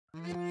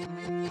Welcome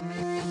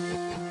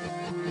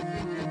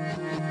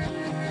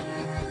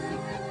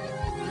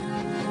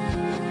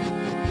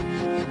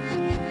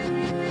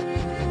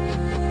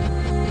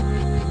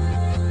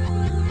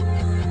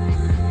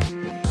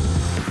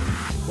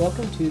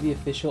to the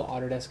official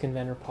Autodesk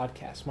Inventor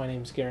podcast. My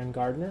name is Garen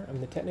Gardner.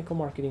 I'm the Technical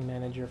Marketing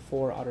Manager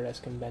for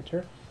Autodesk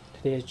Inventor.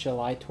 Today is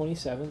July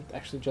 27th,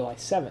 actually July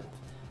 7th,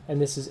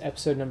 and this is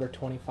episode number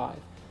 25.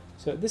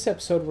 So this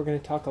episode we're going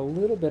to talk a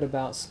little bit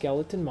about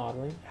skeleton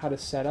modeling, how to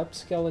set up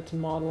skeleton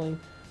modeling,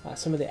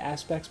 some of the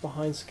aspects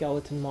behind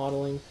skeleton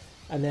modeling,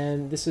 and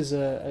then this is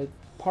a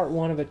part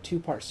one of a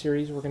two-part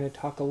series. We're going to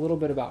talk a little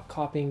bit about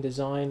copying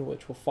design,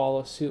 which will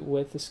follow suit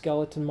with the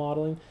skeleton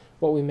modeling.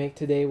 What we make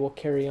today will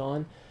carry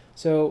on.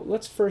 So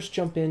let's first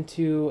jump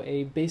into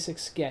a basic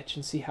sketch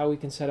and see how we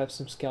can set up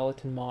some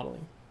skeleton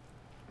modeling.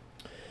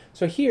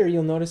 So here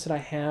you'll notice that I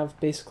have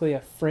basically a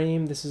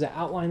frame. This is an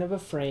outline of a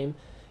frame,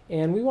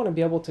 and we want to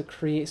be able to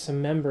create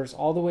some members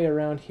all the way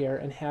around here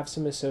and have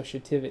some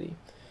associativity.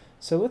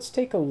 So let's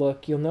take a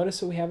look. You'll notice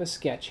that we have a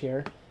sketch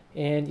here,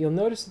 and you'll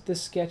notice that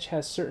this sketch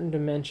has certain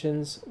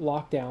dimensions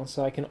locked down,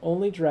 so I can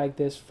only drag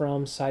this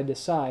from side to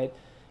side.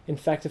 In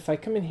fact, if I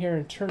come in here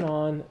and turn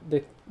on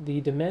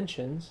the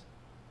dimensions,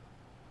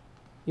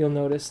 you'll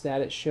notice that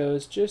it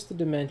shows just the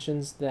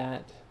dimensions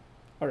that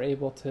are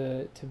able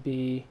to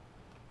be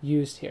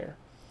used here.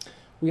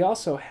 We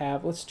also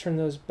have, let's turn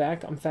those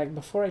back. In fact,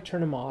 before I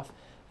turn them off,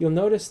 you'll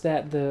notice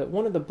that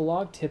one of the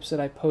blog tips that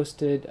I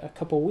posted a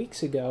couple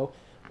weeks ago,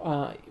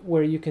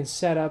 where you can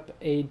set up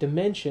a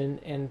dimension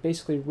and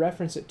basically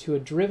reference it to a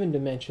driven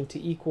dimension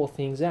to equal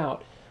things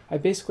out. I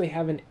basically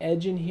have an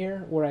edge in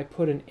here where I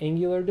put an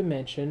angular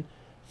dimension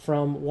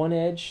from one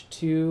edge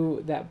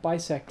to that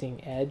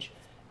bisecting edge,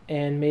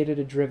 and made it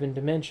a driven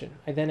dimension.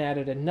 I then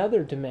added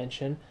another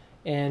dimension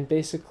and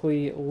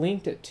basically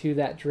linked it to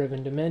that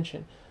driven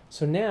dimension.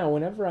 So now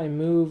whenever I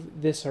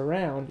move this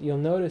around, you'll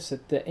notice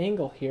that the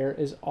angle here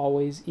is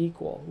always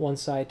equal, one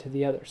side to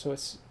the other. So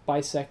it's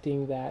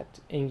bisecting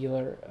that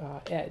angular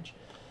edge.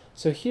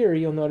 So here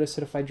you'll notice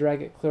that if I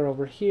drag it clear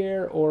over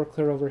here or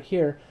clear over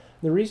here,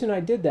 the reason I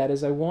did that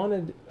is I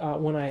wanted,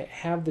 when I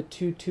have the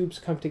two tubes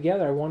come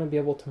together, I want to be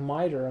able to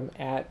miter them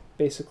at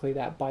basically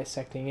that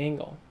bisecting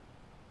angle.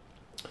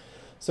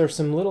 So there's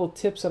some little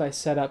tips that I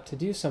set up to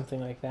do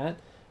something like that, and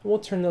we'll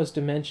turn those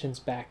dimensions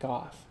back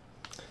off.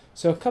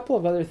 So a couple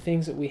of other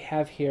things that we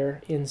have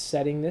here in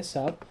setting this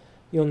up,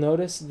 you'll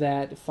notice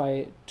that if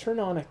I turn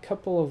on a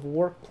couple of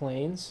work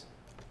planes,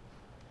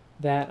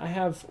 that I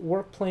have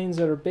work planes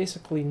that are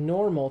basically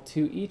normal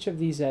to each of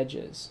these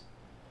edges.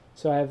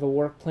 So I have a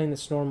work plane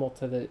that's normal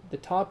to the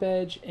top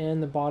edge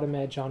and the bottom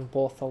edge on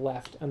both the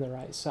left and the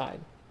right side.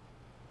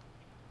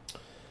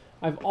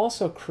 I've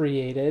also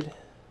created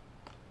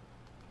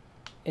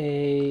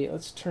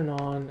let's turn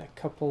on a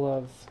couple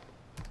of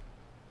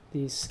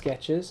these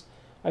sketches.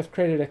 I've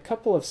created a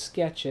couple of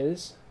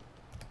sketches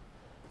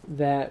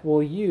that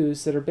we'll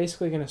use that are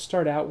basically going to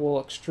start out,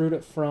 we'll extrude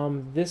it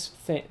from this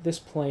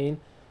plane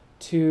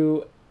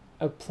to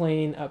a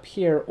plane up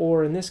here,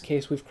 or in this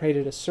case we've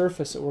created a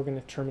surface that we're going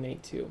to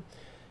terminate to.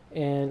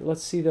 And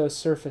let's see those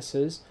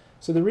surfaces.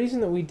 So the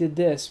reason that we did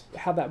this,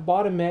 how that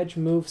bottom edge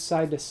moves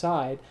side to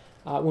side,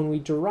 when we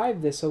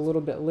derive this a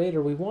little bit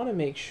later, we want to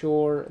make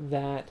sure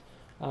that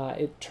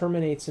it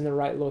terminates in the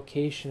right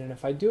location, and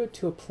if I do it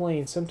to a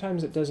plane,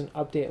 sometimes it doesn't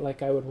update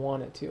like I would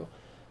want it to.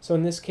 So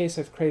in this case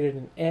I've created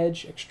an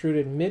edge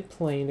extruded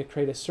mid-plane to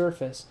create a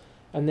surface,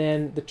 and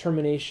then the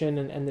termination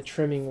and the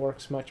trimming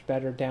works much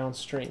better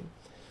downstream.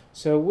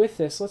 So with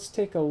this, let's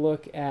take a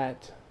look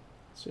at,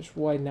 let's just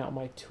widen out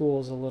my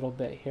tools a little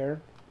bit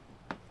here.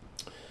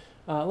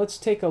 Let's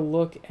take a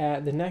look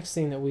at the next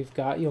thing that we've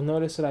got. You'll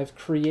notice that I've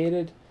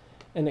created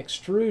an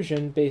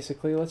extrusion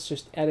basically. Let's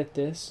just edit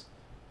this.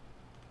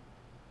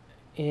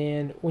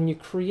 And when you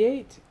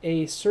create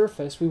a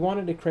surface, we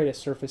wanted to create a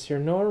surface here.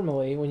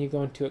 Normally, when you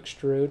go into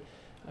extrude,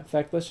 in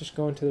fact, let's just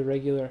go into the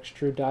regular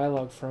extrude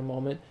dialog for a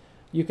moment,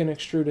 you can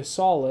extrude a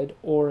solid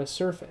or a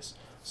surface.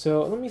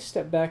 So let me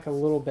step back a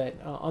little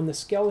bit. On the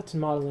skeleton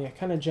modeling, I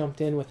kind of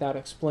jumped in without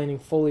explaining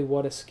fully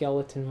what a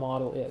skeleton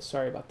model is.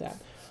 Sorry about that.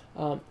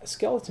 A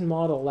skeleton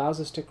model allows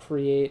us to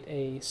create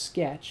a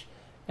sketch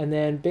and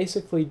then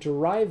basically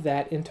derive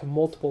that into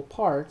multiple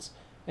parts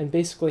and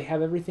basically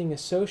have everything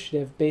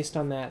associative based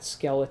on that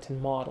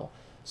skeleton model.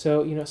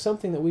 So,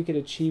 something that we could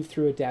achieve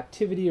through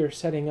adaptivity or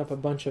setting up a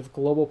bunch of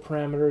global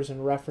parameters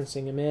and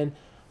referencing them in,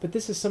 but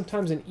this is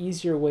sometimes an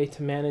easier way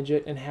to manage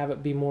it and have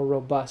it be more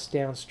robust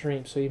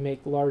downstream. So you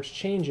make large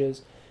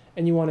changes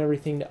and you want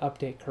everything to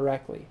update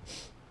correctly.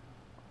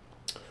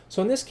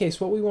 So in this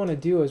case, what we want to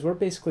do is we're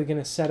basically going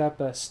to set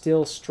up a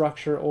steel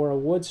structure or a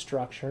wood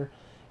structure,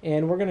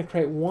 and we're going to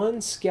create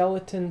one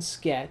skeleton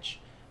sketch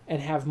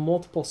and have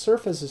multiple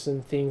surfaces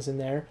and things in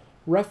there,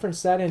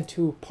 reference that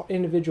into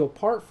individual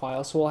part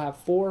files. So we'll have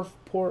four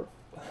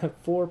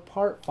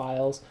part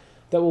files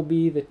that will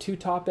be the two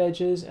top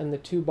edges and the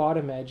two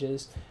bottom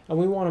edges, and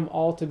we want them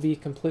all to be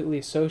completely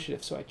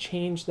associative. So I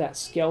change that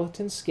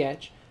skeleton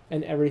sketch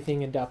and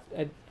everything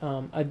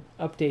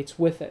updates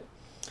with it.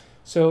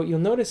 So you'll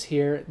notice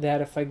here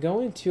that if I go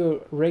into a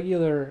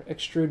regular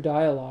extrude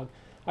dialog,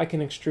 I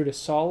can extrude a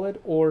solid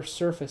or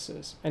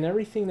surfaces. And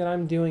everything that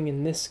I'm doing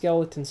in this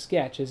skeleton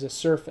sketch is a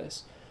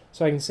surface.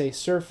 So I can say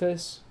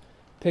surface,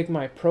 pick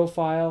my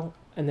profile,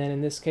 and then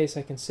in this case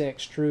I can say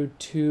extrude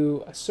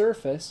to a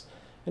surface,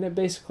 and it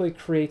basically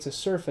creates a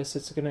surface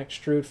that's going to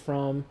extrude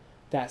from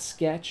that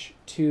sketch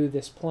to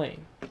this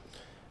plane.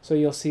 So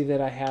you'll see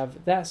that I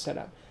have that set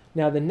up.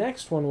 Now the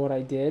next one, what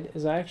I did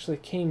is I actually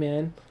came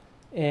in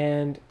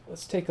and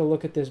let's take a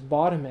look at this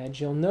bottom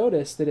edge. You'll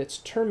notice that it's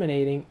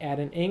terminating at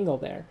an angle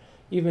there,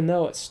 even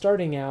though it's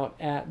starting out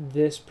at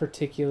this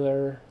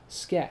particular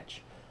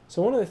sketch.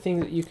 So one of the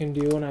things that you can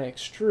do when I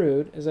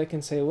extrude is I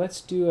can say let's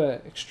do a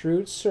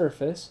extrude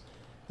surface,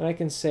 and I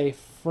can say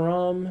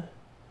from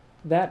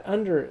that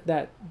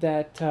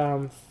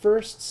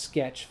first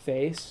sketch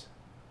face,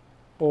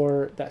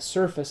 or that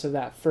surface of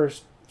that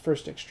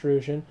first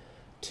extrusion,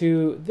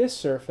 to this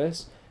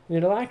surface, and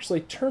it'll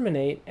actually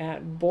terminate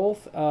at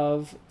both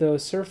of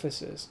those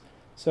surfaces.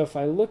 So if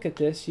I look at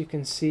this, you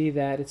can see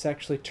that it's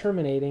actually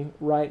terminating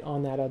right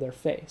on that other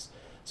face.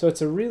 So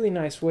it's a really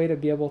nice way to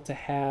be able to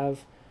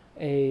have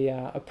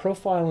a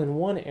profile in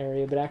one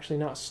area, but actually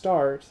not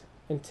start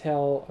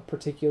until a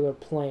particular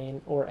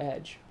plane or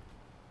edge.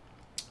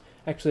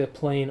 Actually a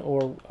plane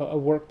or a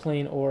work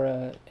plane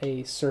or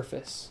a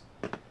surface.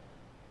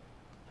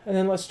 And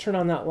then let's turn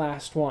on that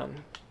last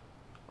one.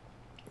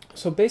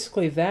 So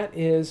basically that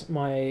is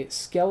my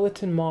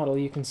skeleton model,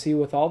 you can see,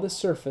 with all the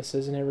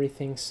surfaces and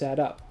everything set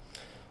up.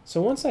 So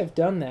once I've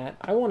done that,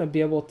 I want to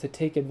be able to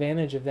take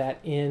advantage of that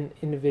in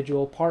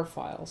individual part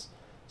files.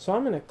 So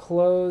I'm going to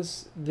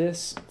close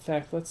this. In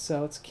fact,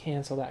 let's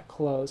cancel that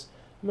close.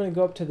 I'm going to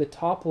go up to the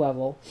top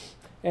level,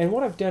 and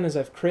what I've done is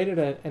I've created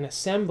an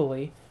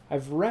assembly.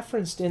 I've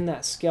referenced in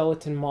that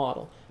skeleton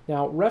model.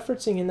 Now,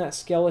 referencing in that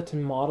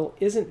skeleton model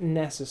isn't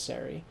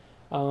necessary.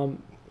 The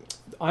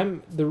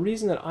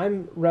reason that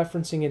I'm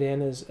referencing it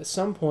in is at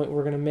some point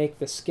we're going to make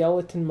the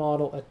skeleton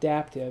model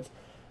adaptive,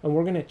 and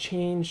we're going to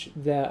change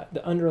the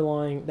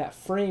underlying, that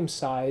frame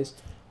size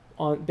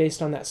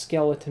based on that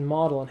skeleton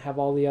model, and have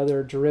all the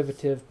other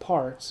derivative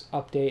parts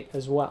update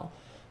as well.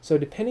 So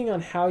depending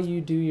on how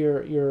you do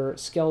your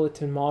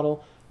skeleton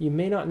model, you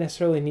may not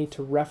necessarily need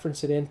to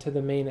reference it into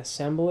the main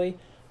assembly,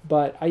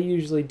 but I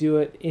usually do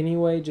it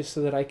anyway just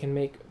so that I can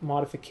make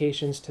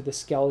modifications to the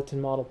skeleton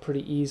model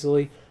pretty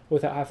easily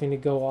without having to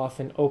go off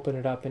and open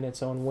it up in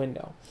its own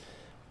window.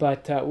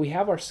 But we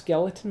have our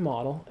skeleton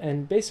model,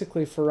 and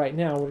basically for right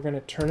now we're going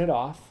to turn it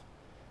off.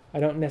 I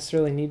don't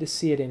necessarily need to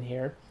see it in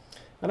here.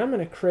 And I'm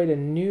going to create a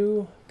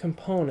new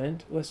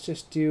component. Let's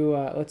just do,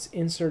 let's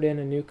insert in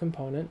a new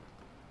component.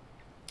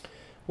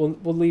 We'll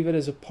leave it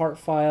as a part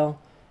file,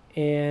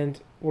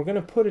 and we're going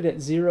to put it at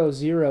 0,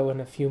 0 in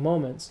a few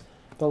moments.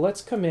 But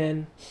let's come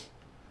in,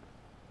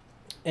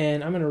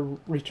 and I'm going to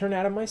return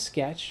out of my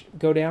sketch,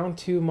 go down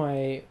to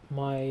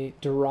my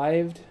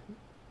derived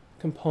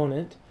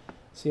component.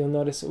 So you'll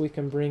notice that we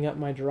can bring up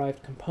my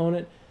derived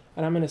component,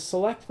 and I'm going to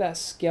select that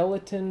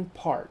skeleton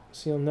part.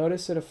 So you'll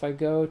notice that if I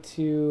go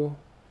to,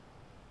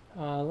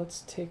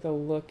 let's take a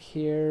look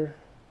here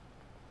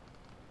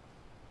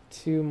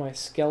to my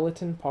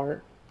skeleton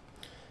part.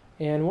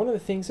 And one of the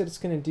things that it's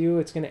going to do,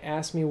 it's going to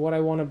ask me what I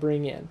want to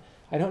bring in.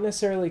 I don't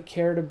necessarily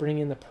care to bring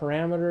in the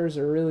parameters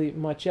or really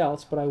much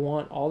else, but I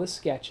want all the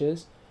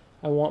sketches.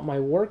 I want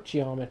my work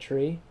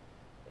geometry,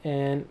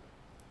 and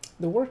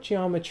the work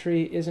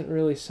geometry isn't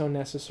really so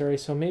necessary,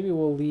 so maybe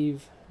we'll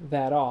leave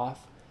that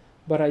off,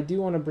 but I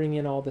do want to bring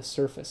in all the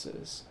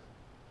surfaces.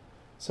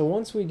 So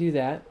once we do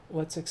that,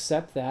 let's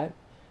accept that.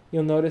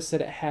 You'll notice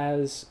that it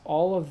has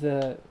all of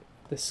the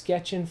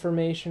sketch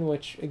information,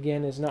 which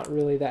again is not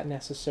really that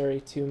necessary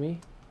to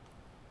me.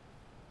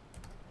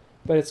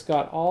 But it's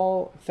got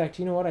all, in fact,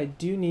 you know what, I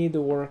do need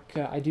the work,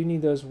 I do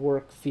need those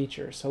work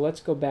features. So let's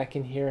go back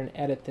in here and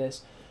edit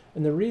this.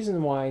 And the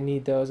reason why I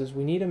need those is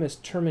we need them as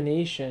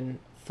termination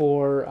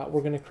for,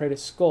 we're going to create a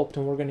sculpt,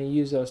 and we're going to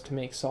use those to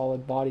make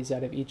solid bodies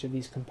out of each of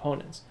these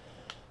components.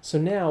 So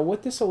now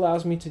what this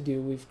allows me to do,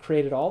 we've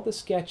created all the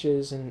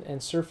sketches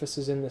and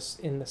surfaces in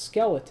the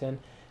skeleton.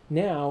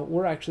 Now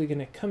we're actually going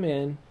to come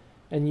in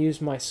and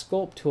use my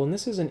sculpt tool, and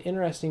this is an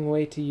interesting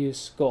way to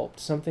use sculpt,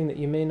 something that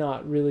you may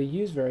not really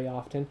use very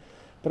often,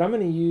 but I'm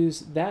going to use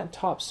that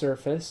top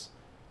surface,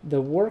 the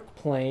work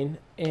plane,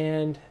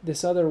 and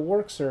this other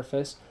work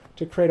surface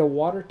to create a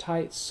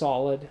watertight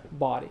solid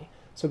body.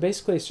 So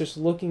basically it's just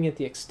looking at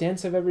the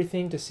extents of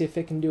everything to see if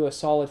it can do a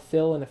solid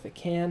fill, and if it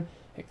can,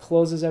 it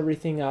closes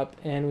everything up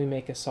and we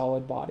make a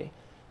solid body.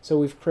 So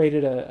we've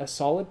created a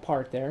solid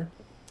part there.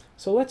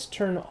 So let's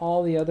turn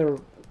all the other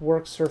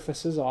work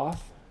surfaces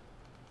off.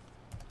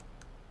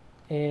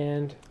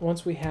 And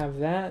once we have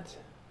that,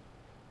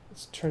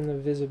 let's turn the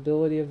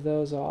visibility of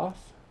those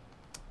off.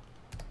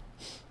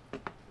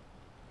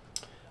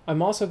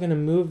 I'm also going to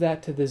move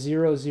that to the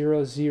 0,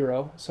 0,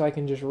 0, so I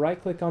can just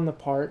right click on the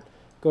part,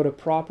 go to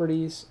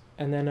properties,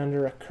 and then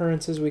under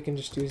occurrences we can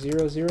just do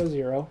 0, 0,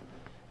 0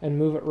 and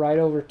move it right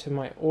over to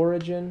my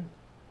origin,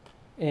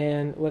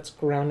 and let's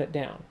ground it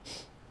down.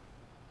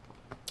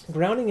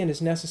 Grounding it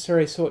is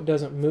necessary so it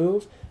doesn't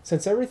move.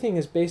 Since everything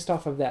is based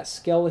off of that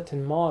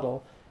skeleton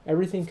model,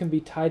 everything can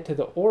be tied to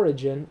the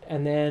origin,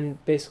 and then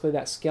basically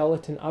that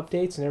skeleton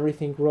updates and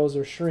everything grows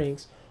or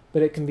shrinks,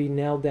 but it can be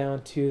nailed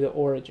down to the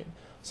origin.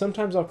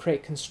 Sometimes I'll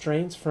create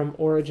constraints from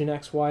origin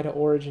XY to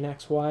origin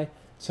XY.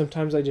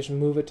 Sometimes I just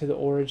move it to the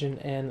origin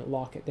and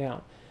lock it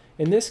down.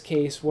 In this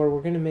case, where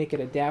we're going to make it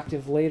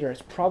adaptive later,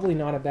 it's probably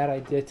not a bad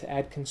idea to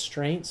add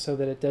constraints so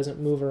that it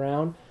doesn't move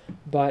around,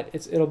 but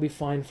it'll be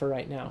fine for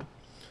right now.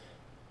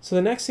 So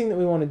the next thing that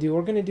we want to do,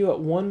 we're going to do it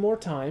one more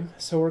time.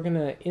 So we're going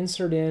to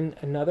insert in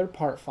another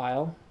part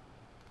file.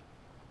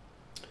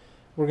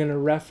 We're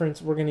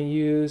going to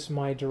use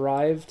my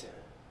derived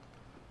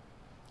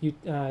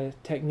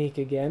technique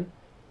again.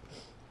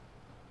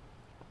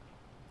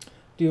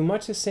 Do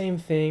much the same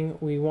thing.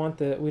 We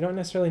don't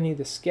necessarily need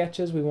the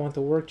sketches. We want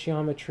the work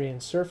geometry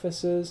and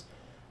surfaces.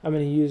 I'm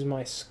going to use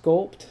my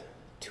sculpt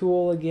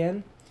tool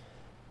again.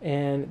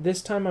 And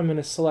this time I'm going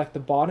to select the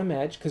bottom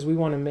edge because we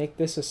want to make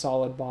this a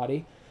solid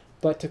body.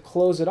 But to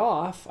close it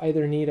off, I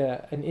either need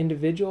an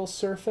individual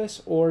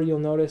surface, or you'll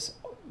notice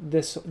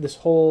this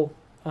whole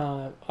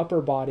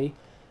upper body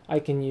I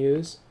can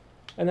use.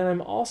 And then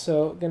I'm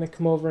also going to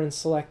come over and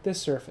select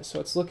this surface. So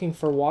it's looking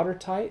for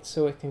watertight,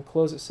 so it can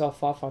close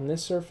itself off on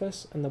this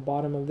surface and the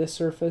bottom of this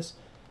surface,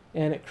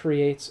 and it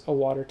creates a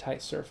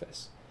watertight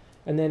surface.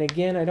 And then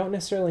again, I don't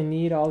necessarily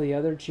need all the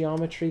other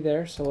geometry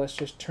there, so let's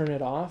just turn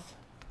it off.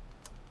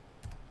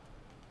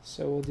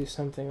 So we'll do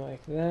something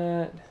like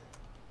that.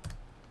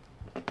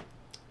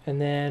 And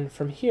then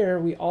from here,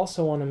 we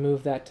also want to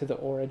move that to the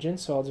origin.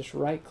 So I'll just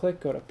right click,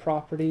 go to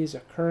Properties,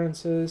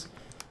 Occurrences,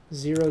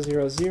 0,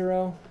 0,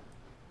 0.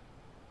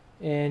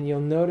 And you'll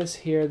notice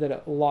here that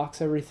it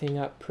locks everything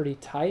up pretty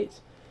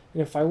tight.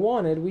 And if I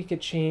wanted, we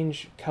could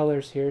change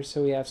colors here.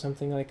 So we have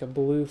something like a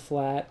blue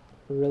flat,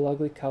 real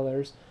ugly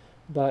colors.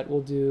 But we'll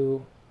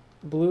do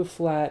blue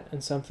flat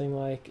and something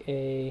like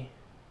a,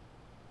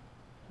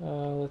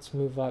 let's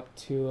move up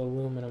to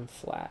aluminum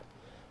flat.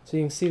 So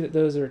you can see that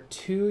those are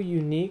two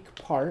unique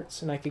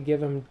parts, and I could give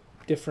them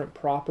different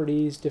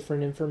properties,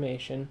 different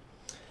information.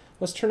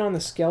 Let's turn on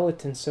the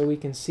skeleton so we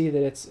can see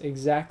that it's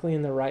exactly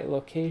in the right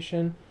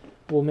location.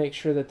 We'll make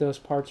sure that those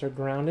parts are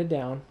grounded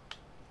down.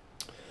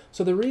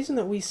 So the reason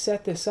that we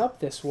set this up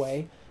this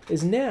way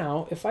is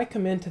now, if I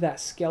come into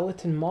that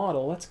skeleton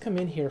model, let's come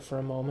in here for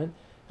a moment,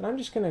 and I'm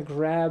just going to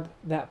grab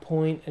that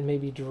point and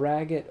maybe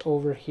drag it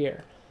over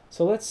here.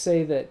 So let's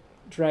say that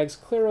drags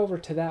clear over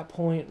to that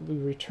point, we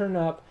return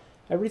up,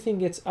 everything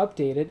gets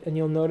updated, and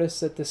you'll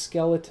notice that the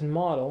skeleton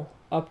model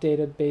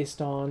updated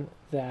based on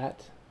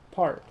that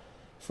part.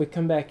 If we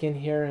come back in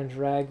here and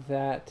drag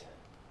that,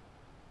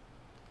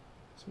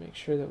 let's make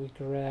sure that we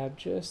grab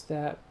just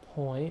that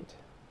point.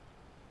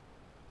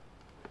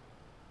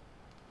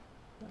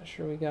 Not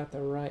sure we got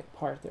the right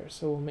part there,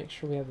 so we'll make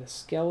sure we have the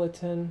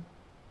skeleton.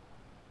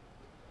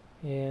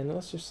 And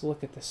let's just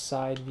look at the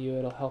side view,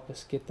 it'll help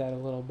us get that a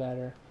little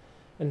better.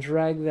 And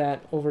drag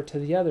that over to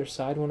the other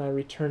side when I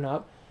return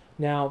up.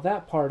 Now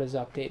that part is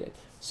updated.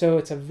 So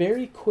it's a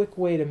very quick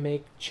way to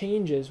make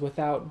changes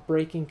without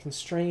breaking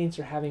constraints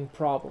or having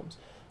problems.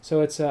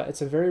 So it's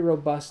a very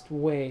robust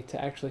way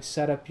to actually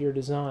set up your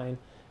design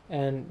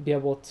and be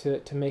able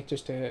to make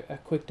just a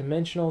quick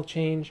dimensional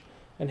change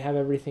and have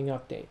everything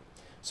update.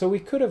 So we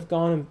could have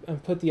gone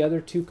and put the other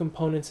two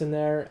components in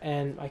there,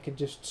 and I could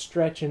just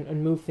stretch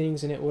and move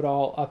things and it would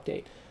all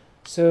update.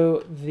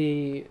 So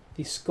the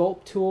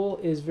sculpt tool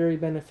is very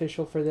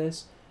beneficial for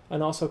this,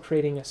 and also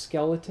creating a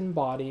skeleton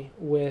body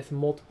with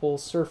multiple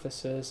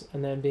surfaces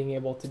and then being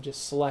able to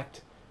just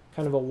select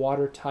kind of a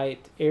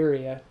watertight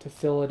area to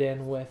fill it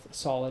in with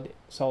solid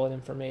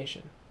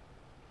information.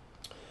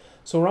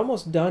 So we're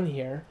almost done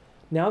here.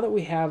 Now that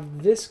we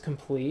have this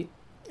complete,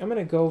 I'm going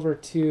to go over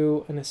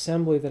to an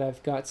assembly that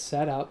I've got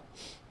set up.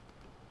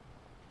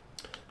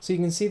 So you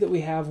can see that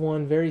we have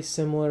one very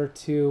similar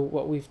to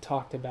what we've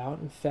talked about.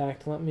 In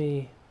fact, let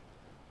me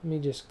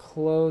just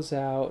close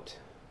out.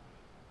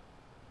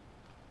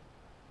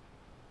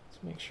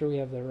 Let's make sure we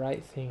have the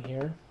right thing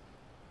here.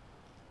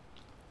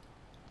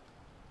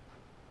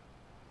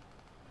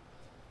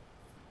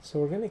 So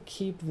we're going to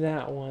keep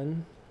that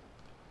one.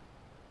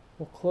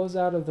 We'll close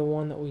out of the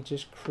one that we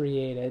just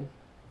created.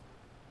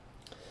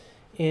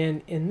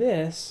 And in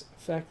this, in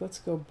fact, let's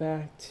go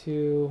back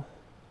to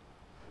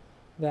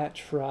that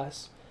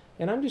truss.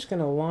 And I'm just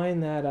going to line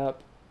that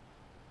up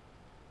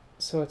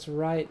so it's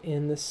right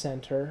in the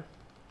center.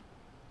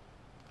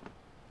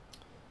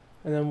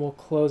 And then we'll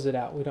close it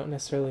out. We don't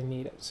necessarily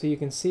need it. So you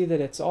can see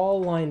that it's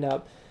all lined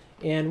up.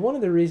 And one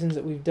of the reasons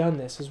that we've done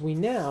this is we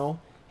now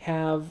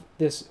have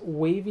this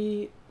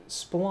wavy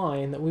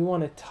spline that we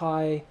want to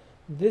tie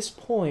this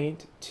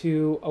point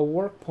to a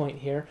work point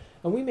here.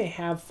 And we may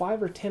have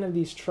 5 or 10 of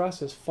these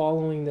trusses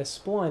following this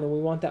spline, and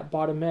we want that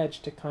bottom edge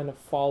to kind of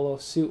follow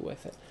suit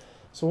with it.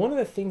 So one of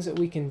the things that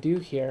we can do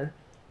here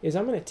is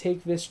I'm going to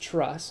take this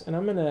truss and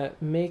I'm going to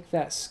make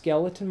that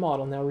skeleton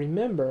model. Now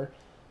remember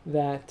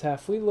that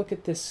if we look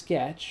at this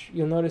sketch,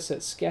 you'll notice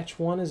that sketch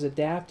 1 is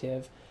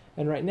adaptive,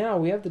 And right now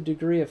we have the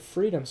degree of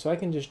freedom, so I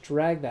can just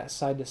drag that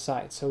side to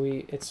side. So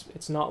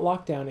it's not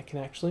locked down, it can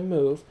actually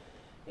move.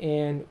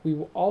 And we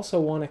also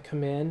want to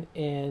come in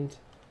and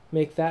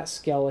make that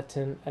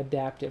skeleton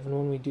adaptive. And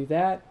when we do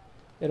that,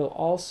 it'll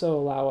also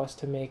allow us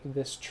to make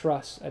this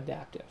truss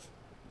adaptive.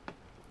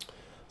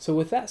 So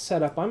with that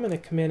set up, I'm going to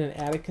come in and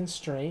add a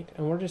constraint,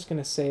 and we're just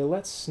going to say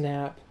let's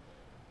snap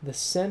the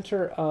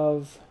center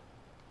of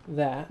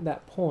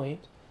that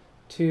point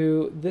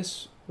to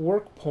this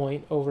work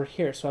point over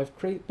here. So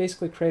I've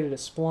basically created a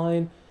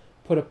spline,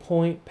 put a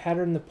point,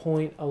 pattern the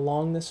point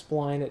along the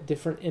spline at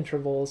different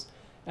intervals,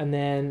 and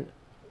then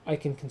I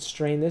can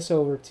constrain this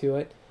over to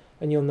it,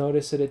 and you'll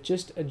notice that it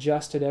just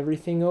adjusted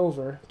everything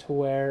over to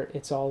where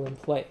it's all in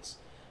place.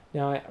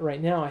 Now,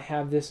 right now I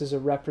have this as a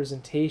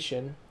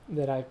representation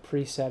that I've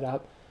preset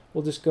up.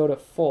 We'll just go to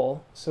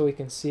full so we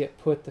can see it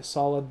put the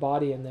solid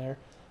body in there.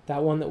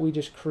 That one that we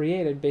just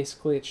created,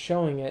 basically it's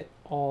showing it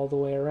all the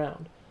way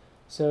around.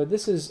 So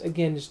this is,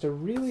 again, just a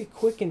really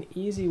quick and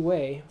easy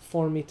way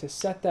for me to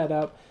set that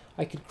up.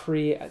 I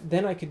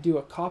could do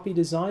a copy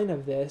design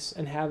of this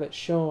and have it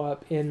show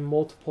up in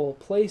multiple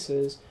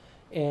places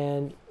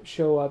and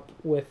show up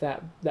with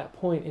that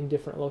point in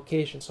different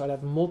locations. So I'd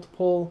have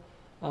multiple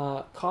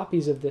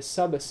copies of this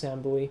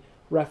subassembly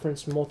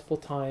referenced multiple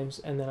times,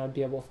 and then I'd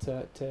be able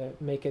to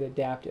make it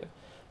adaptive.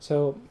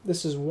 So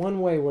this is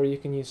one way where you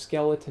can use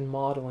skeleton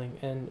modeling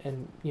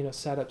and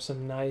set up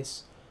some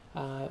nice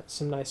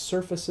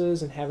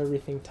surfaces and have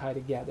everything tie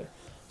together.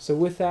 So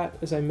with that,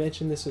 as I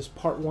mentioned, this is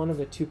part one of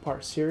a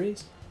two-part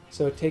series.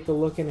 So take a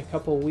look in a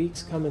couple of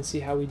weeks, come and see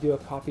how we do a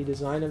copy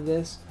design of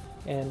this,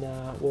 and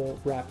we'll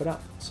wrap it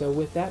up. So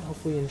with that,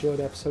 hopefully you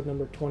enjoyed episode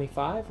number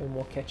 25, and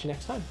we'll catch you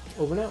next time.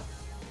 Over and out.